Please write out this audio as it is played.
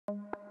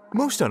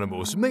Most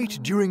animals mate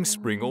during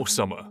spring or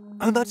summer,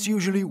 and that's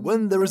usually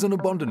when there is an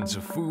abundance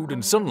of food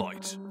and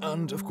sunlight,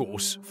 and, of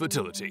course,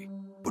 fertility.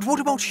 But what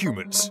about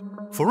humans?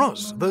 For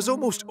us, there's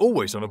almost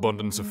always an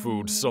abundance of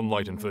food,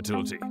 sunlight, and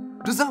fertility.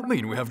 Does that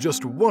mean we have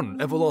just one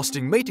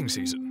everlasting mating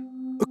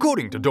season?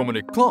 According to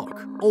Dominique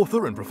Clark,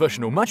 author and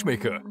professional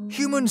matchmaker,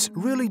 humans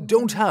really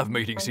don't have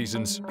mating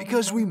seasons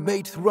because we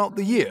mate throughout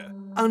the year,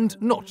 and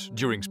not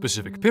during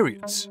specific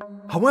periods.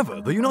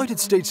 However, the United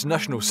States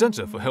National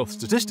Center for Health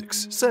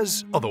Statistics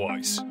says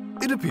otherwise.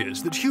 It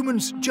appears that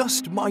humans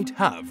just might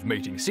have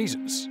mating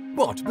seasons.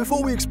 But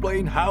before we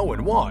explain how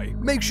and why,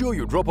 make sure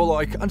you drop a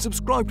like and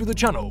subscribe to the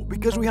channel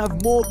because we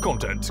have more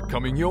content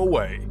coming your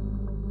way.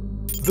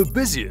 The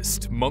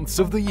busiest months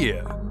of the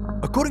year.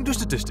 According to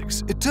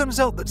statistics, it turns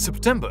out that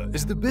September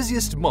is the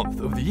busiest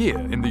month of the year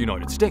in the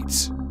United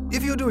States.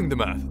 If you're doing the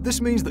math,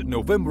 this means that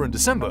November and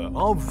December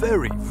are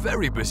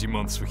very busy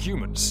months for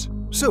humans.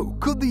 So,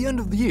 could the end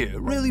of the year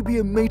really be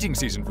a mating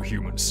season for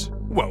humans?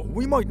 Well,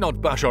 we might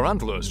not bash our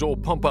antlers or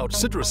pump out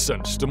citrus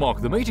scents to mark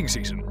the mating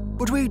season,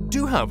 but we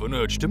do have an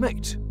urge to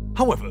mate.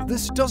 However,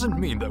 this doesn't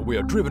mean that we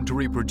are driven to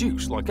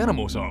reproduce like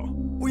animals are.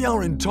 We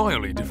are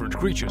entirely different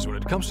creatures when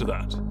it comes to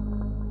that.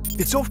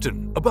 It's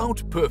often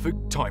about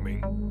perfect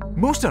timing.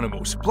 Most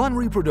animals plan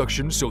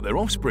reproduction so their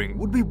offspring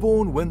would be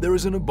born when there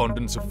is an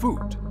abundance of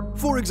food.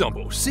 For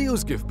example,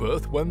 seals give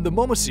birth when the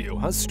mama seal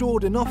has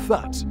stored enough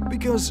fat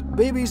because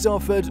babies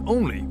are fed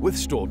only with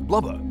stored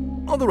blubber.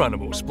 Other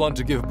animals plan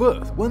to give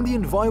birth when the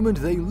environment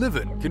they live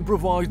in can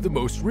provide the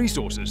most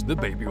resources the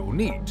baby will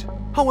need.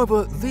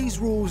 However, these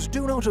rules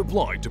do not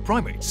apply to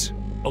primates.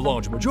 A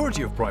large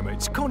majority of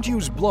primates can't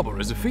use blubber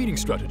as a feeding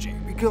strategy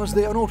because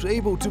they are not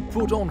able to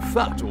put on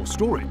fat or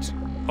store it.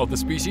 Other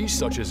species,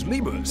 such as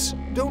lemurs,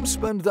 don't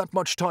spend that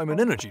much time and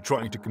energy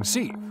trying to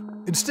conceive.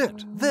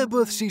 Instead, their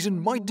birth season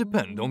might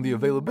depend on the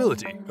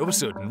availability of a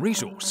certain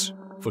resource.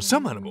 For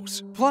some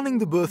animals, planning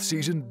the birth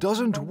season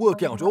doesn't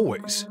work out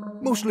always,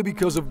 mostly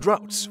because of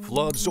droughts,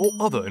 floods, or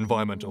other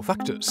environmental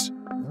factors.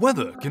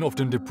 Weather can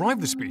often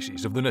deprive the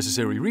species of the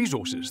necessary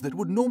resources that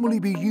would normally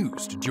be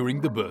used during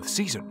the birth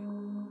season.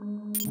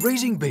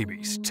 Raising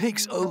babies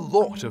takes a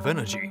lot of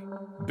energy.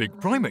 Big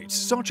primates,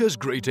 such as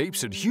great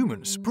apes and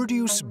humans,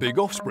 produce big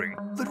offspring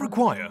that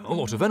require a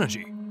lot of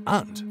energy,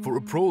 and for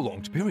a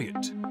prolonged period.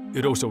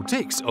 It also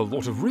takes a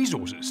lot of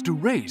resources to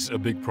raise a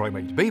big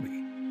primate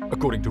baby.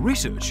 According to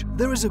research,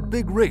 there is a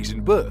big rise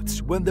in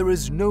births when there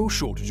is no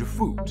shortage of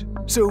food.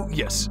 So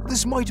yes,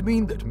 this might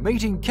mean that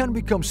mating can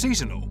become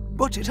seasonal,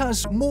 but it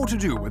has more to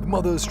do with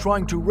mothers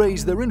trying to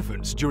raise their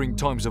infants during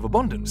times of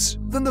abundance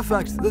than the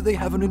fact that they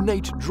have an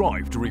innate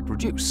drive to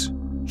reproduce.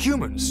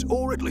 Humans,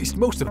 or at least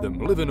most of them,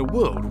 live in a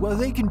world where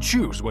they can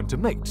choose when to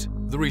mate.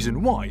 The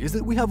reason why is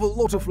that we have a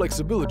lot of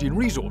flexibility and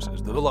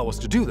resources that allow us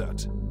to do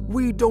that.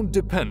 We don't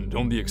depend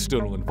on the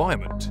external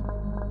environment.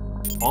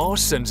 Our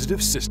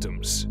sensitive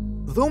systems.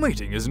 Though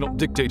mating is not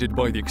dictated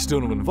by the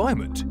external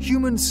environment,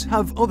 humans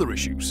have other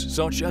issues,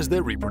 such as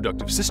their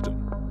reproductive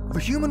system. The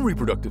human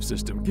reproductive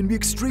system can be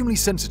extremely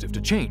sensitive to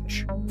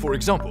change. For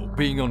example,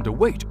 being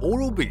underweight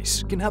or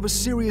obese can have a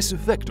serious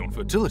effect on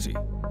fertility.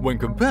 When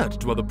compared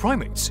to other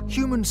primates,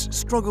 humans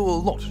struggle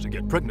a lot to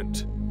get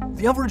pregnant.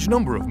 The average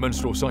number of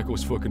menstrual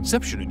cycles for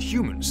conception in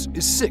humans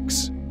is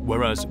 6,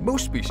 whereas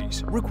most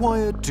species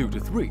require 2 to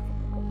 3.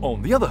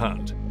 On the other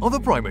hand, other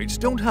primates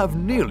don't have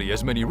nearly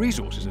as many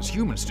resources as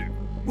humans do,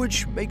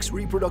 which makes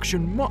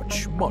reproduction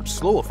much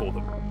slower for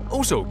them.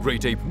 Also,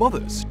 great ape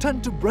mothers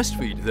tend to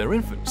breastfeed their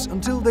infants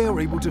until they are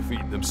able to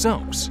feed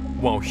themselves,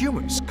 while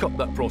humans cut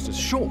that process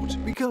short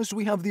because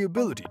we have the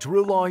ability to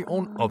rely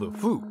on other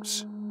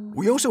foods.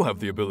 We also have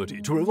the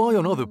ability to rely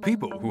on other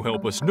people who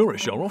help us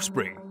nourish our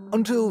offspring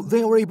until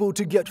they are able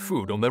to get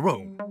food on their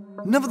own.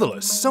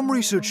 Nevertheless, some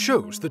research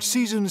shows that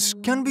seasons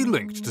can be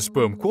linked to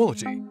sperm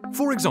quality.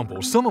 For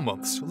example, summer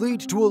months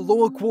lead to a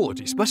lower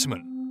quality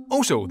specimen.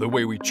 Also, the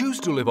way we choose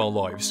to live our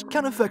lives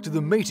can affect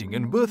the mating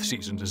and birth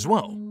seasons as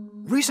well.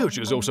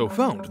 Researchers also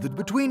found that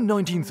between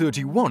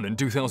 1931 and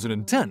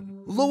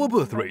 2010, lower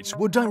birth rates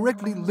were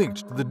directly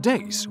linked to the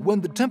days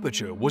when the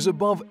temperature was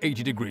above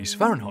 80 degrees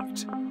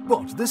Fahrenheit.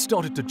 But this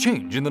started to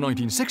change in the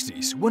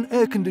 1960s when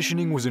air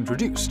conditioning was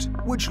introduced,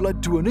 which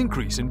led to an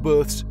increase in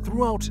births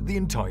throughout the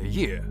entire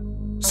year.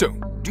 So,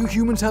 do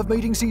humans have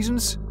mating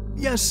seasons?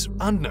 Yes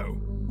and no.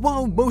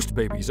 While most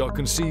babies are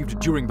conceived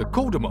during the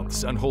colder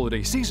months and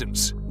holiday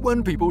seasons,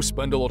 when people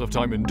spend a lot of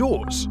time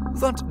indoors,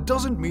 that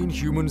doesn't mean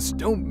humans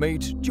don't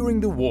mate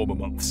during the warmer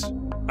months.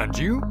 And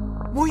you?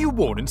 Were you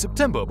born in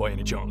September by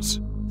any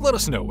chance? Let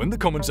us know in the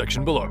comment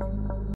section below.